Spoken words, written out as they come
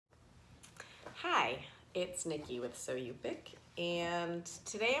Hi, it's Nikki with Qaspeq, and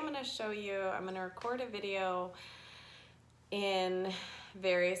today I'm going to show you, I'm going to record a video in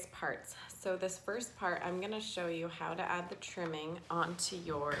various parts. So this first part, I'm going to show you how to add the trimming onto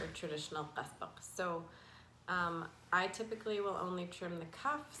your traditional Qaspeq. So I typically will only trim the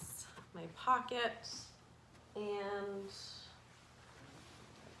cuffs, my pocket, and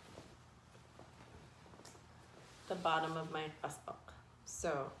the bottom of my Qaspeq.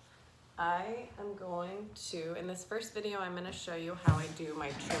 So I am going to, in this first video, I'm going to show you how I do my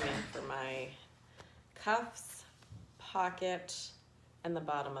trimming for my cuffs, pocket, and the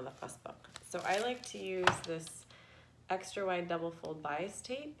bottom of the Qaspeq. So I like to use this extra wide double fold bias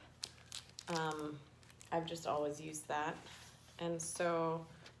tape. I've just always used that. And so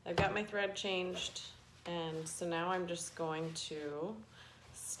I've got my thread changed, and so now I'm just going to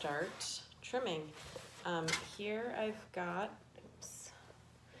start trimming. Here I've got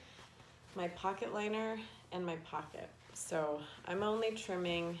my pocket liner and my pocket. So I'm only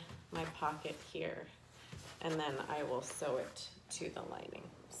trimming my pocket here, and then I will sew it to the lining.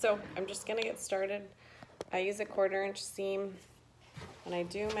 So I'm just gonna get started. I use a 1/4 inch seam. When I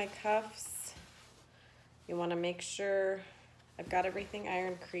do my cuffs, you wanna make sure I've got everything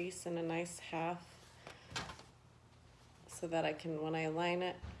iron crease in a nice half so that I can, when I line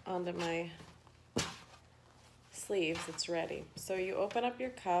it onto my sleeves, it's ready. So you open up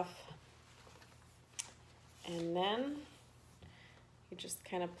your cuff, and then you just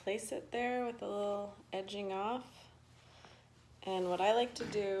kind of place it there with a little edging off. And what I like to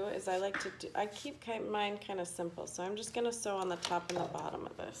do is I keep mine kind of simple. So I'm just gonna sew on the top and the bottom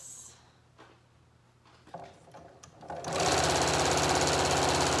of this.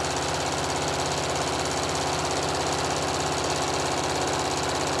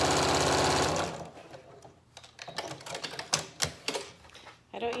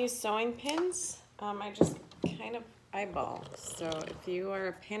 I don't use sewing pins. I just kind of eyeball. So if you are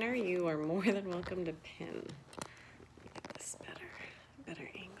a pinner, you are more than welcome to pin. Get this better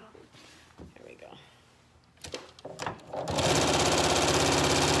angle. There we go.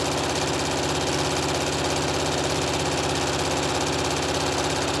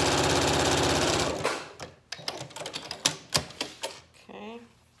 Okay.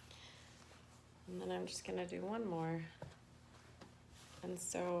 And then I'm just gonna do one more. And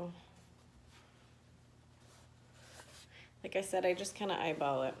so, like I said, I just kind of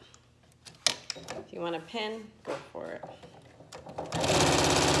eyeball it. If you want to pin, go for it.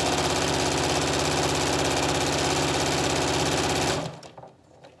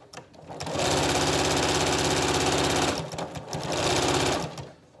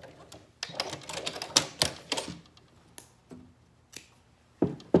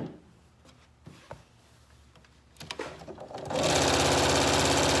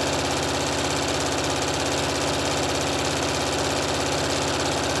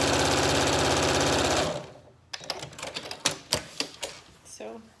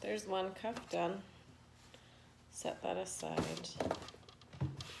 There's one cuff done. Set that aside.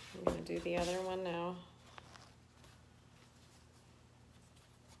 I'm going to do the other one now.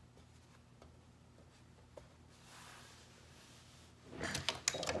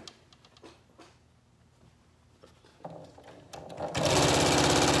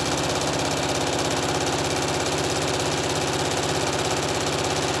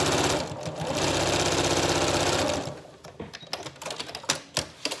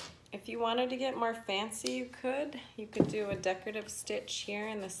 If you wanted to get more fancy, you could do a decorative stitch here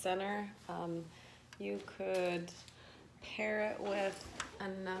in the center. You could pair it with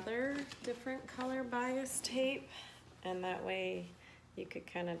another different color bias tape, and that way you could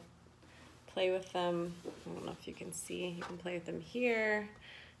kind of play with them. I don't know if you can see, you can play with them here,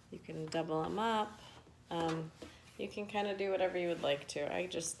 you can double them up. You can kind of do whatever you would like to. I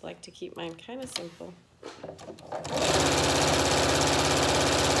just like to keep mine kind of simple.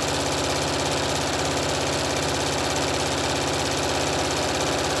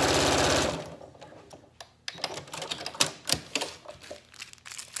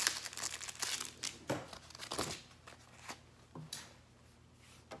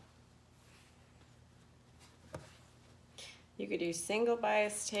 You could use single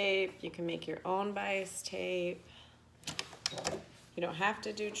bias tape. You can make your own bias tape. You don't have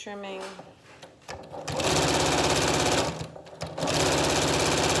to do trimming.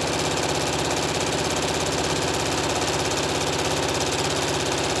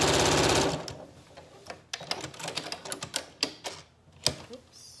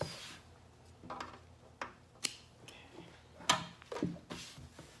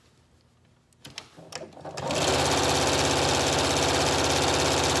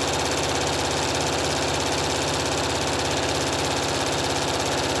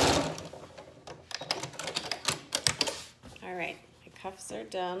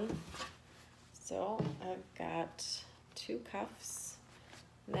 done. So I've got 2 cuffs.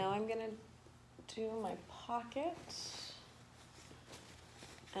 Now I'm gonna do my pocket.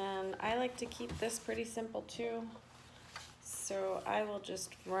 And I like to keep this pretty simple too. So I will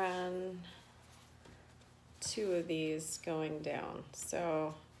just run 2 of these going down.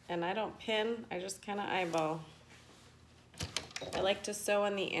 So, and I don't pin, I just kind of eyeball. I like to sew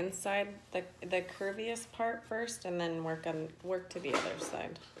on the inside, the curviest part first, and then work to the other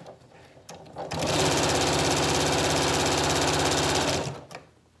side.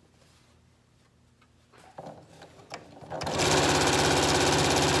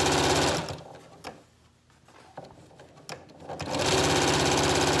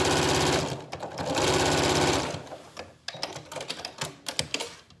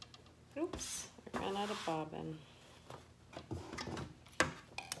 Oops, I ran out of bobbin.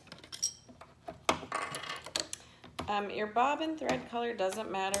 Your bobbin thread color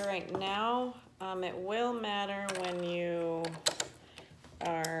doesn't matter right now. It will matter when you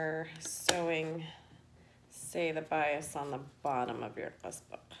are sewing, say, the bias on the bottom of your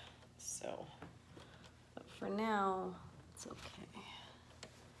Qaspeq. So, but for now, it's okay.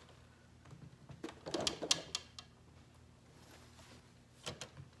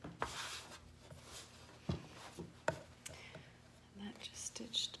 And that just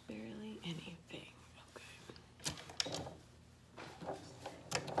stitched barely anything.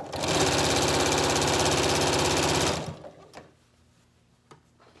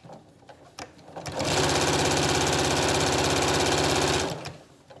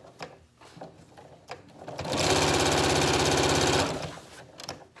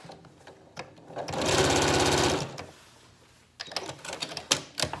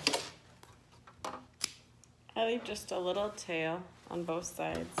 I leave just a little tail on both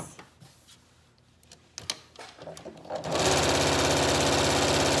sides.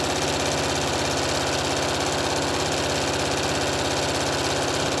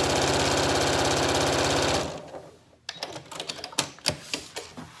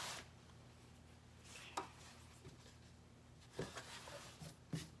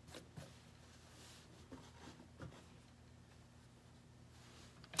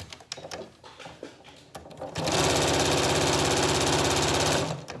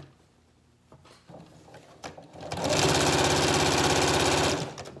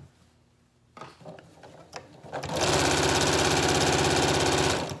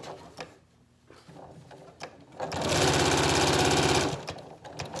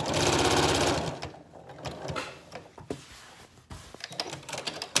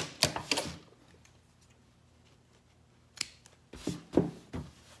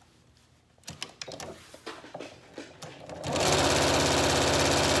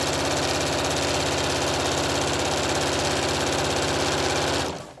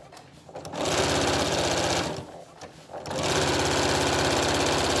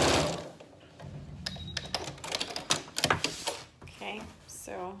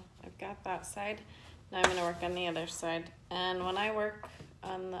 So I've got that side. Now I'm going to work on the other side. And when I work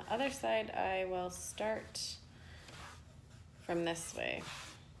on the other side, I will start from this way.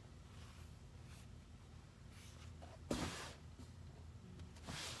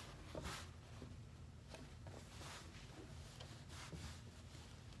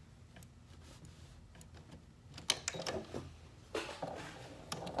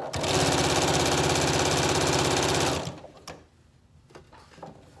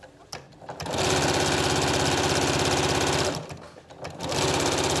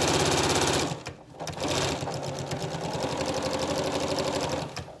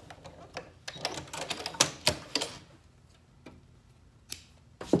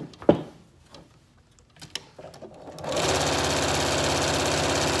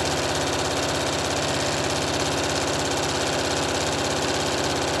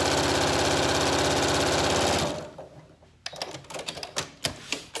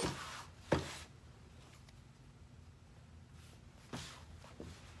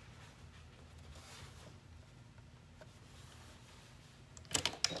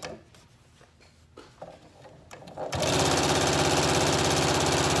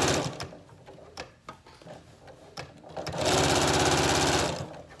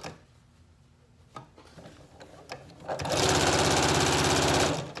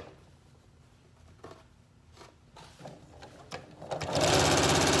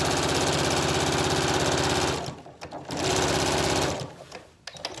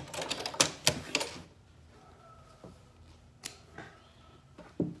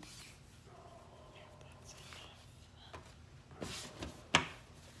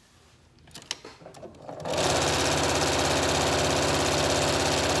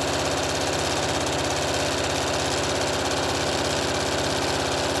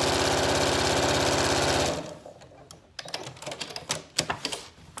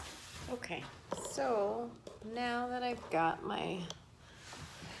 got my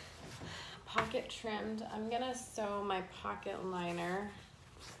pocket trimmed, I'm gonna sew my pocket liner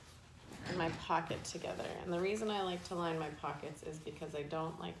and my pocket together. And the reason I like to line my pockets is because I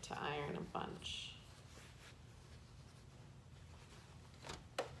don't like to iron a bunch.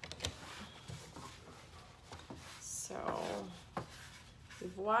 So, if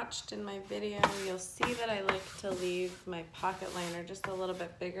you've watched in my video, you'll see that I like to leave my pocket liner just a little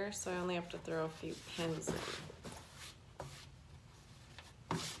bit bigger, so I only have to throw a few pins in.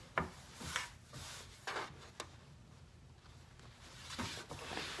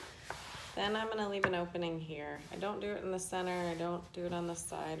 Then I'm gonna leave an opening here. I don't do it in the center, I don't do it on the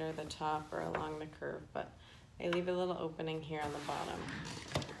side or the top or along the curve, but I leave a little opening here on the bottom.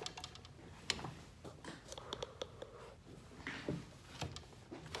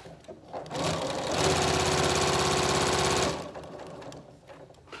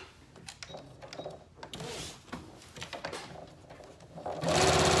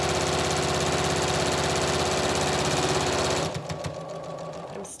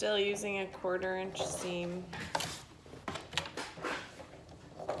 Still using a 1/4 inch seam.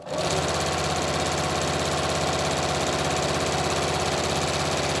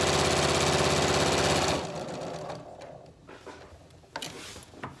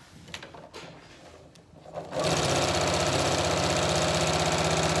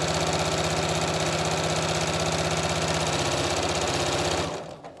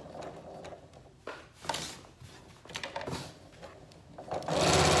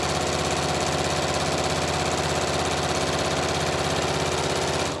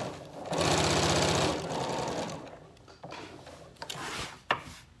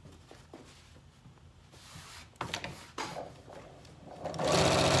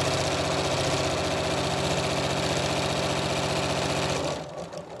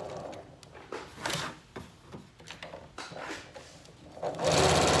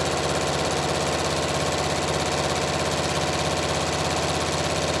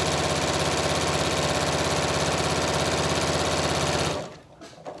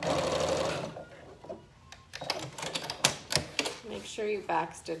 Sure you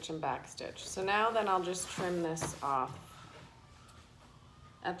backstitch and backstitch. So now then I'll just trim this off.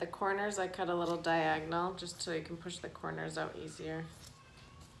 At the corners I cut a little diagonal just so you can push the corners out easier.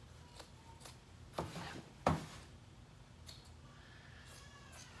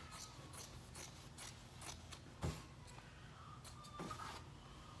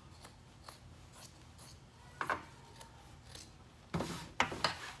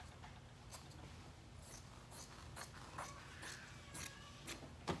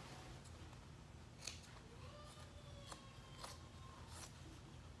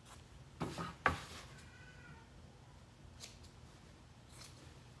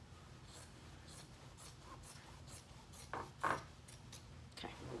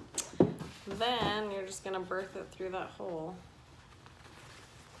 Then you're just gonna birth it through that hole.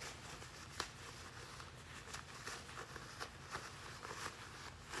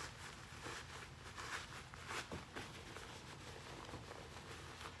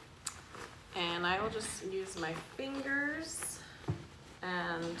 And I will just use my fingers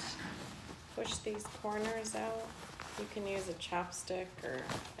and push these corners out. You can use a chopstick or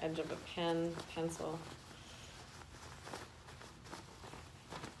edge of a pen, pencil.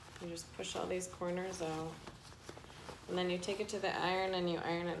 You just push all these corners out. And then you take it to the iron and you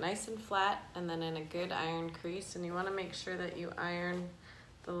iron it nice and flat and then in a good iron crease. And you want to make sure that you iron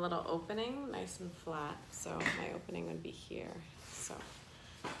the little opening nice and flat. So my opening would be here. So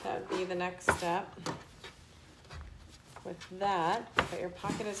that would be the next step. With that, but your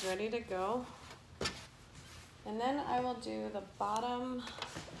pocket is ready to go. And then I will do the bottom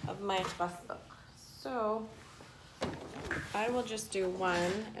of my Qaspeq. So I will just do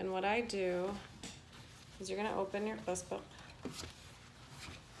one, and what I do is you're gonna open your Qaspeq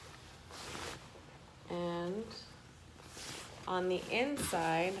and on the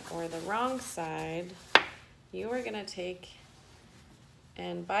inside or the wrong side, you are gonna take,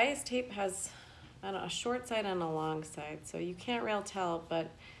 and bias tape has a short side and a long side, so you can't real tell,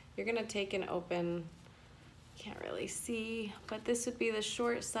 but you're gonna take and open, can't really see, but this would be the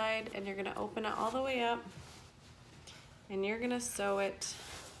short side, and you're gonna open it all the way up, and you're gonna sew it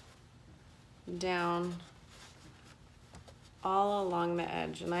down all along the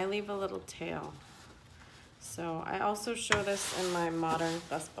edge, and I leave a little tail. So I also show this in my modern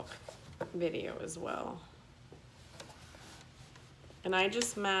Qaspeq video as well. And I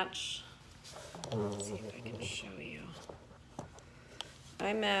just match, let's see if I can show you.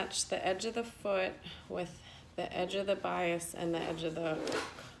 I match the edge of the foot with the edge of the bias and the edge of the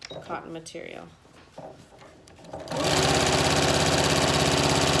cotton material.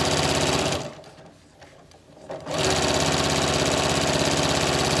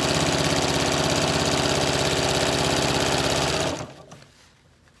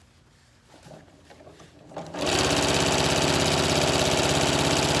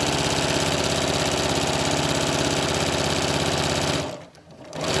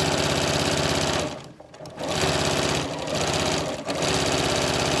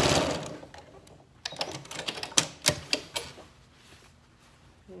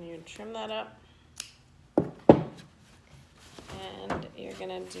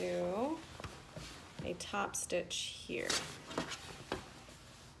 gonna do a top stitch here.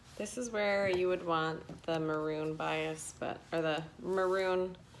 This is where you would want the maroon bias, or the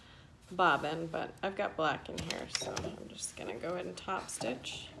maroon bobbin, but I've got black in here, so I'm just gonna go ahead and top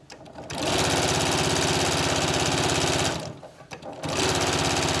stitch.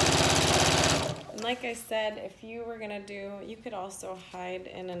 And like I said, if you were gonna do, you could also hide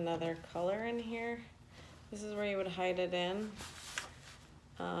in another color in here. This is where you would hide it in,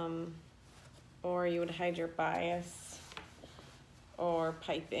 or you would hide your bias, or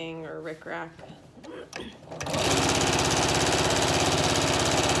piping, or rickrack.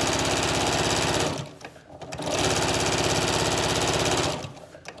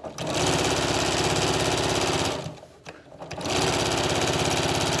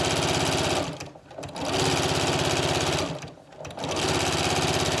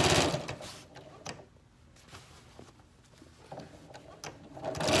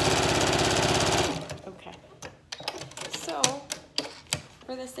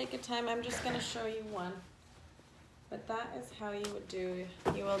 For the sake of time, I'm just going to show you one, but that is how you would do.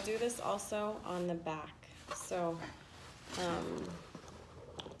 You will do this also on the back. So,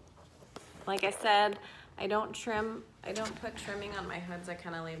 like I said, I don't put trimming on my hoods. I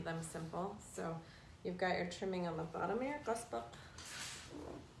kind of leave them simple. So you've got your trimming on the bottom here, Qaspeq,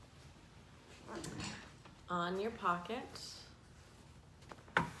 on your pocket,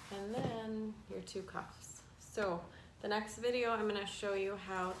 and then your two cuffs. So the next video, I'm going to show you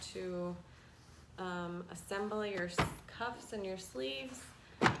how to assemble your cuffs and your sleeves,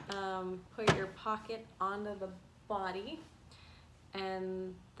 put your pocket onto the body,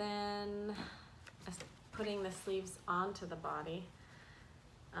 and then putting the sleeves onto the body.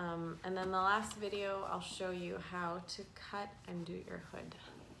 And then the last video, I'll show you how to cut and do your hood.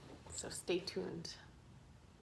 So stay tuned.